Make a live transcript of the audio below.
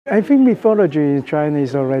I think mythology in China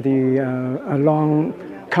is already a long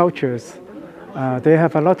cultures. They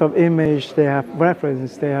have a lot of image, they have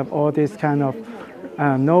reference, they have all these kind of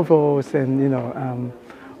novels and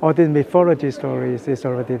all these mythology stories is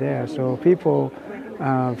already there. So people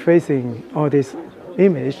facing all this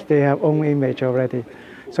image, they have own image already.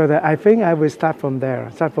 So that I think I will start from there,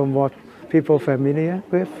 start from what people familiar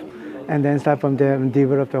with, and then start from there and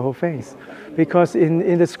develop the whole things. Because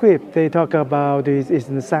in the script, they talk about this is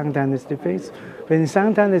in the Shang Dynasty phase. But in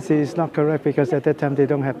Shang Dynasty, it's not correct because at that time they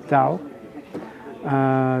don't have Tao.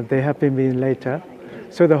 They have been later.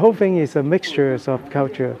 So the whole thing is a mixture of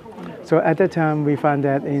culture. So at that time, we find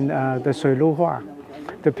that in the Sui Lu Hua,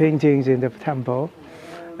 the paintings in the temple,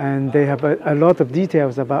 and they have a lot of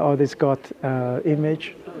details about all this God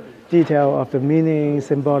image, detail of the meaning,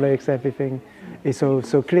 symbolics, everything is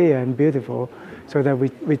so clear and beautiful, so that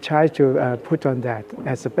we try to put on that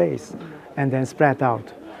as a base and then spread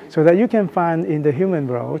out. So that you can find in the human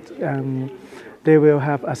world, they will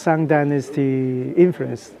have a Shang Dynasty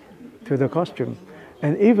influence to the costume.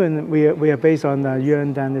 And even we are based on the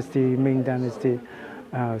Yuan Dynasty, Ming Dynasty,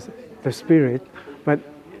 the spirit, but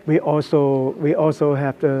we also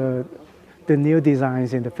have the new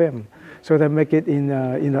designs in the film. So that make it in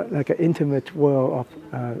like an intimate world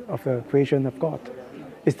of the creation of God.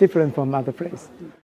 It's different from other places.